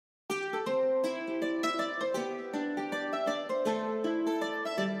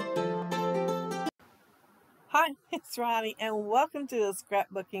Hi, it's Ronnie, and welcome to a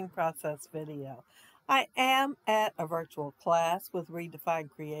scrapbooking process video. I am at a virtual class with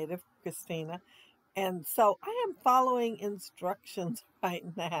Redefined Kreative, Khristina, and so I am following instructions right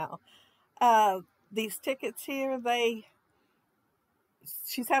now. These tickets here,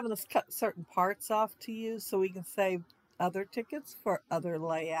 she's having us cut certain parts off to use so we can save other tickets for other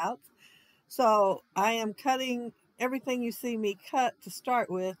layouts. So I am cutting everything you see me cut to start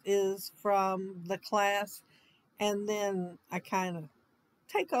with is from the class, and then I kind of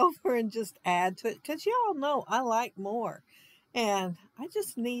take over and just add to it because y'all know I like more. And I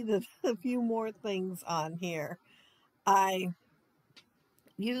just needed a few more things on here. I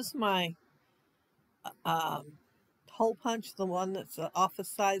use my um, hole punch, the one that's an office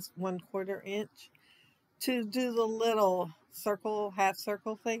size 1/4 inch, to do the little circle, half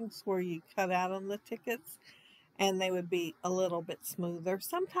circle things where you cut out on the tickets and they would be a little bit smoother.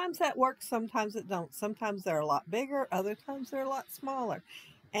 Sometimes that works, sometimes it don't. Sometimes they're a lot bigger, other times they're a lot smaller.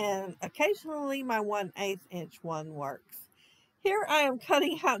 And occasionally my 1/8 inch one works. Here I am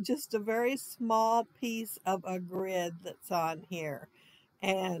cutting out just a very small piece of a grid that's on here.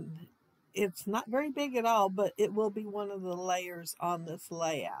 And it's not very big at all, but it will be one of the layers on this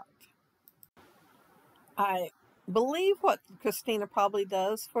layout. I believe what Khristina probably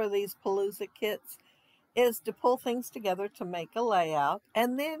does for these Palooza kits is to pull things together to make a layout,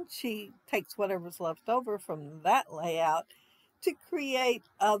 and then she takes whatever's left over from that layout to create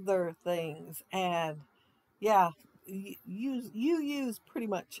other things. And yeah, you use pretty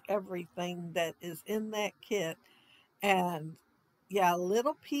much everything that is in that kit. And yeah,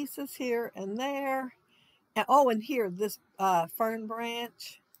 little pieces here and there. And oh, and here, this fern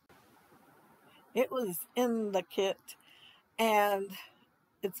branch, it was in the kit, and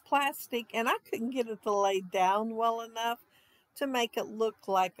it's plastic, and I couldn't get it to lay down well enough to make it look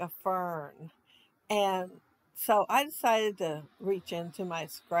like a fern. And so I decided to reach into my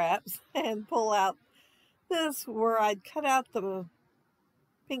scraps and pull out this where I'd cut out the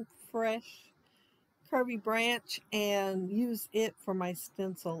pink fresh curvy branch and use it for my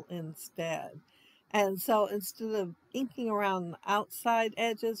stencil instead. And so instead of inking around the outside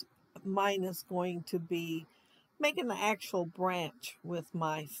edges, mine is going to be making the actual branch with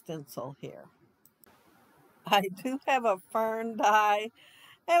my stencil here. I do have a fern die,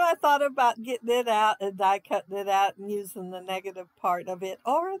 and I thought about getting it out and die cutting it out and using the negative part of it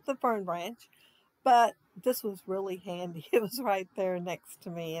or the fern branch, but this was really handy. It was right there next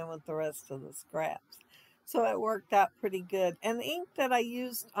to me and with the rest of the scraps. So it worked out pretty good. And the ink that I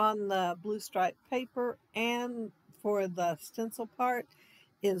used on the blue stripe paper and for the stencil part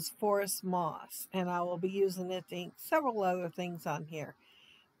is Forest Moss, and I will be using it to ink several other things on here.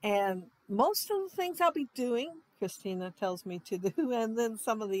 And most of the things I'll be doing, Khristina tells me to do, and then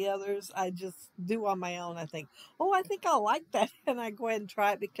some of the others I just do on my own. I think, oh, I think I'll like that, and I go ahead and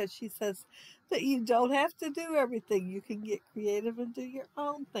try it because she says that you don't have to do everything. You can get creative and do your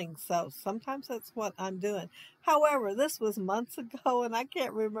own thing. So sometimes that's what I'm doing. However, this was months ago, and I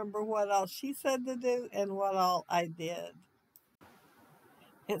can't remember what all she said to do and what all I did.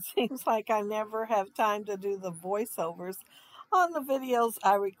 It seems like I never have time to do the voiceovers on the videos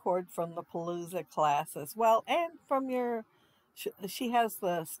I record from the Palooza classes. Well, and from she has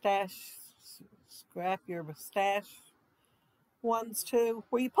the your stash ones too,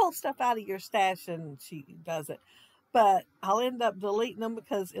 where you pull stuff out of your stash and she does it. But I'll end up deleting them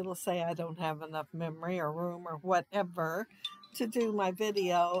because it'll say I don't have enough memory or room or whatever to do my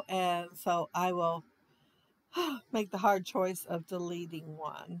video. And so I will make the hard choice of deleting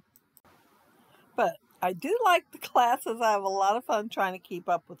one. But I do like the classes. I have a lot of fun trying to keep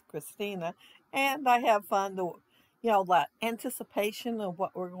up with Khristina, and I have fun to, that anticipation of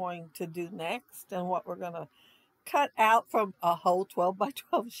what we're going to do next and what we're going to cut out from a whole 12 by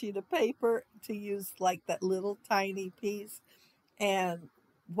 12 sheet of paper to use like that little tiny piece, and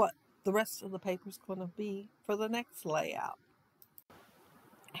what the rest of the paper is going to be for the next layout.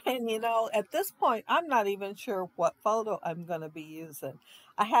 And at this point, I'm not even sure what photo I'm going to be using.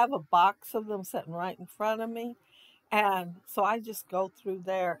 I have a box of them sitting right in front of me. And so I just go through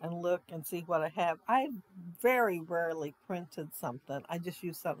there and look and see what I have. I very rarely printed something. I just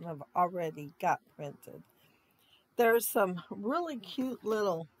use something I've already got printed. There's some really cute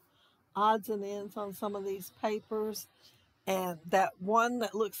little odds and ends on some of these papers. And that one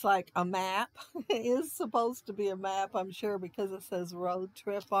that looks like a map is supposed to be a map, I'm sure, because it says road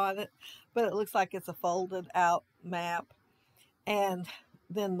trip on it. But it looks like it's a folded out map. And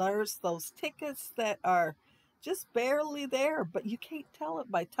then there's those tickets that are just barely there, but you can't tell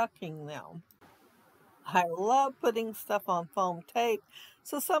it by tucking them. I love putting stuff on foam tape.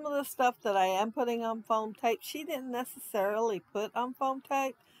 So some of the stuff that I am putting on foam tape, she didn't necessarily put on foam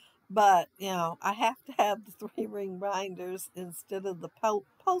tape, but you know, I have to have the 3-ring binders instead of the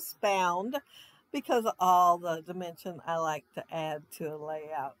post bound because of all the dimension I like to add to a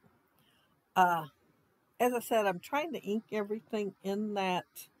layout. Uh, as I said, I'm trying to ink everything in that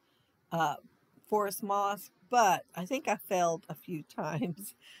uh, forest moss, but I think I failed a few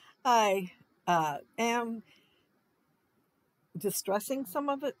times. I am distressing some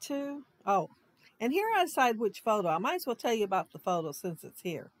of it too. Oh, and here I decide which photo. I might as well tell you about the photo since it's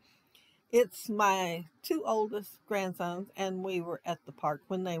here. It's my 2 oldest grandsons, and we were at the park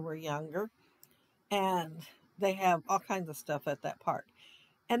when they were younger, and they have all kinds of stuff at that park.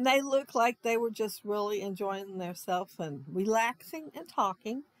 And they look like they were just really enjoying themselves and relaxing and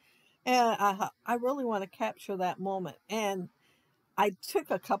talking. And I really want to capture that moment. And I took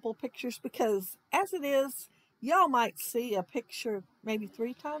a couple pictures because as it is, y'all might see a picture maybe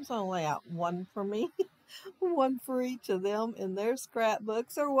 3 times on layout. One for me, one for each of them in their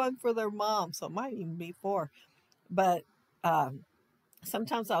scrapbooks, or one for their mom. So it might even be 4. But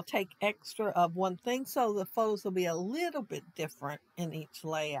sometimes I'll take extra of one thing so the photos will be a little bit different in each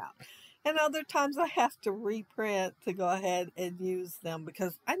layout. And other times I have to reprint to go ahead and use them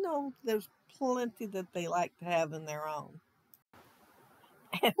because I know there's plenty that they like to have in their own.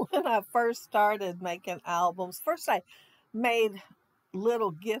 And when I first started making albums, first I made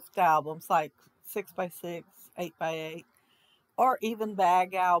little gift albums like 6x6, 8x8, or even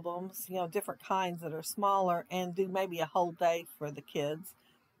bag albums, you know, different kinds that are smaller and do maybe a whole day for the kids.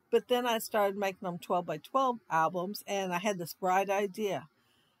 But then I started making them 12x12 albums, and I had this bright idea.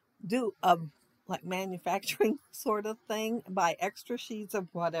 Do a like manufacturing sort of thing, buy extra sheets of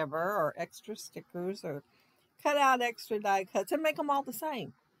whatever, or extra stickers, or cut out extra die cuts and make them all the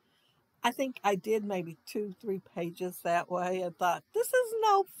same. I think I did maybe 2, 3 pages that way and thought, this is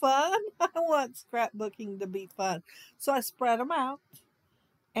no fun. I want scrapbooking to be fun. So I spread them out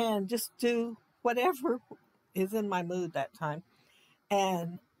and just do whatever is in my mood that time.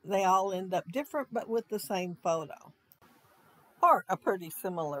 And they all end up different, but with the same photo or a pretty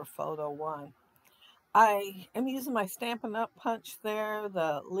similar photo one. I am using my Stampin' Up punch there,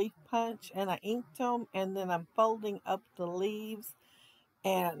 the leaf punch, and I inked them, and then I'm folding up the leaves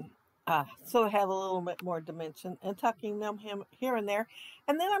and so they have a little bit more dimension and tucking them here and there.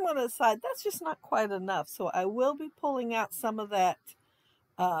 And then I'm going to decide that's just not quite enough. So I will be pulling out some of that,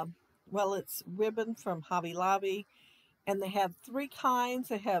 well, it's ribbon from Hobby Lobby. And they have 3 kinds.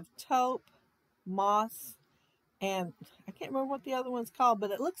 They have taupe, moss, and I can't remember what the other one's called,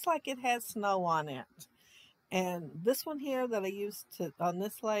 but it looks like it has snow on it. And this one here that I used on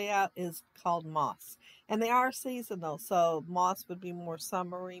this layout is called moss. And they are seasonal, so moss would be more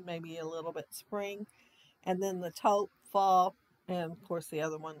summery, maybe a little bit spring. And then the taupe, fall, and of course the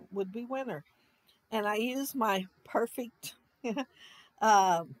other one would be winter. And I use my perfect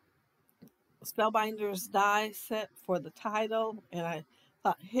Spellbinders die set for the title, and I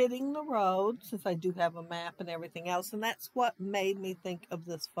thought hitting the road, since I do have a map and everything else, and that's what made me think of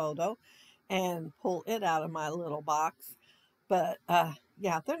this photo and pull it out of my little box. But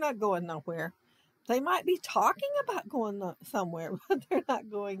yeah, they're not going nowhere. They might be talking about going somewhere, but they're not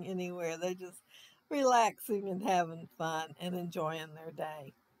going anywhere. They're just relaxing and having fun and enjoying their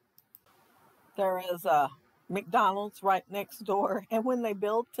day. There is a McDonald's right next door, and when they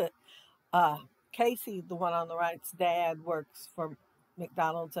built it, Casey, the one on the right's dad, works for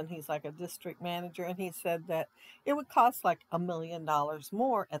McDonald's, and he's like a district manager, and he said that it would cost like $1 million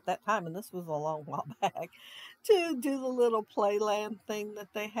more at that time, and this was a long while back, to do the little playland thing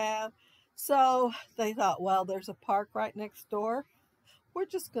that they have. So they thought, well, there's a park right next door. We're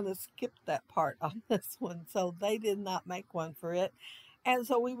just going to skip that part on this one. So they did not make one for it. And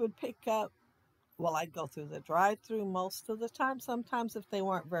so we would pick up, well, I'd go through the drive-through most of the time. Sometimes if they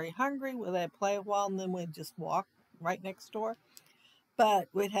weren't very hungry, well, they'd play a while, and then we'd just walk right next door. But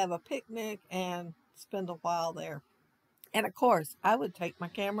we'd have a picnic and spend a while there. And of course, I would take my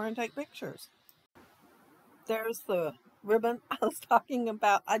camera and take pictures. There's the ribbon I was talking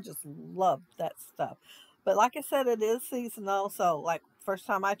about. I just love that stuff. But like I said, it is seasonal. So like first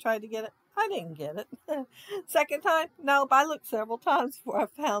time I tried to get it, I didn't get it. Second time, nope, I looked several times before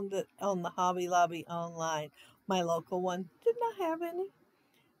I found it on the Hobby Lobby online. My local one did not have any.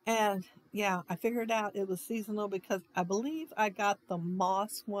 And yeah, I figured out it was seasonal because I believe I got the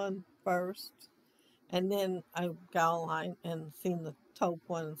moss one first. And then I got online and seen the taupe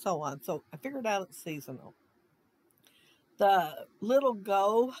one and so on. So I figured out it's seasonal. The little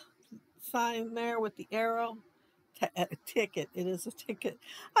go sign there with the arrow a ticket. It is a ticket.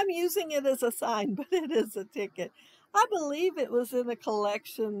 I'm using it as a sign, but it is a ticket. I believe it was in a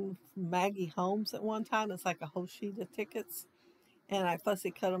collection from Maggie Holmes at one time. It's like a whole sheet of tickets. And I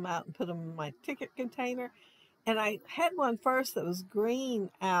fussy cut them out and put them in my ticket container. And I had one first that was green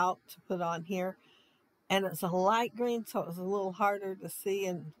out to put on here. And it's a light green, so it was a little harder to see.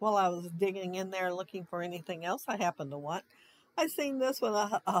 And while I was digging in there looking for anything else I happened to want, I seen this one. I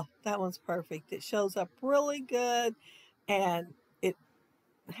thought, oh, that one's perfect. It shows up really good, and it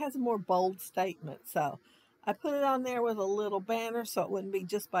has a more bold statement. So I put it on there with a little banner so it wouldn't be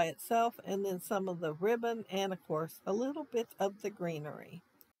just by itself, and then some of the ribbon, and of course, a little bit of the greenery.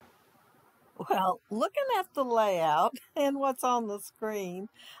 Well, looking at the layout and what's on the screen,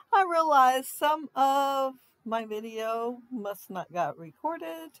 I realized some of my video must not got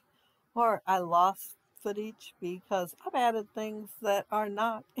recorded, or I lost footage because I've added things that are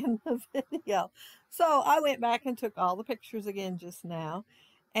not in the video. So I went back and took all the pictures again just now,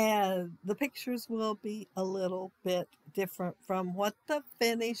 and the pictures will be a little bit different from what the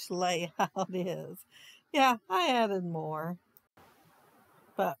finished layout is. Yeah, I added more.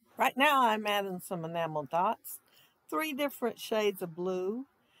 But right now I'm adding some enamel dots, 3 different shades of blue,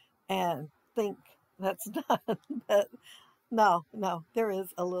 and think that's done. But no, there is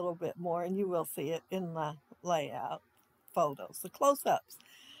a little bit more, and you will see it in the layout photos, the close-ups.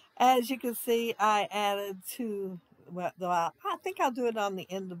 As you can see, I added 2, well, I think I'll do it on the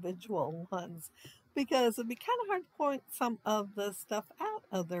individual ones because it'd be kind of hard to point some of the stuff out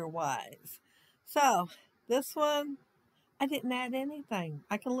otherwise. So this one, I didn't add anything.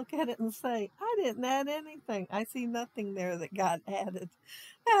 I can look at it and say, I didn't add anything. I see nothing there that got added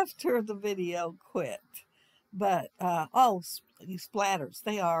after the video quit. But, oh, these splatters,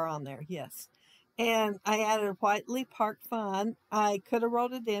 they are on there, yes. And I added Whiteley Park Fun. I could have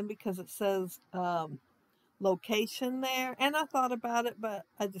wrote it in because it says location there. And I thought about it, but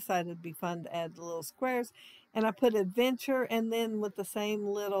I decided it'd be fun to add the little squares. And I put adventure, and then with the same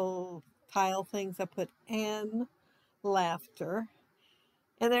little tile things, I put N laughter.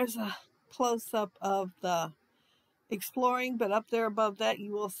 And there's a close-up of the exploring, but up there above that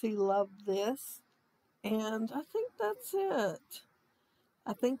you will see love this. And I think that's it.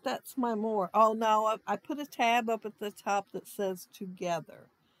 I think that's my more. Oh no, I put a tab up at the top that says together.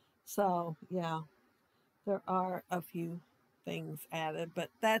 So yeah, there are a few things added, but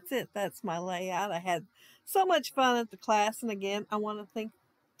that's it. That's my layout. I had so much fun at the class, and again, I want to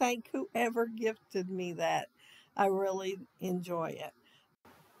thank whoever gifted me that. I really enjoy it.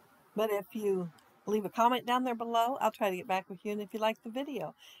 But if you leave a comment down there below, I'll try to get back with you. And if you like the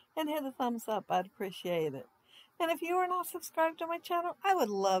video, and hit a thumbs up, I'd appreciate it. And if you are not subscribed to my channel, I would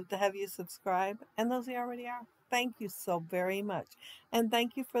love to have you subscribe. And those who already are, thank you so very much. And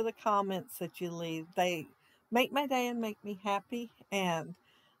thank you for the comments that you leave. They make my day and make me happy. And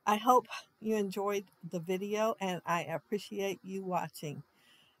I hope you enjoyed the video, and I appreciate you watching.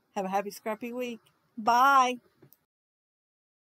 Have a happy, scrappy week. Bye.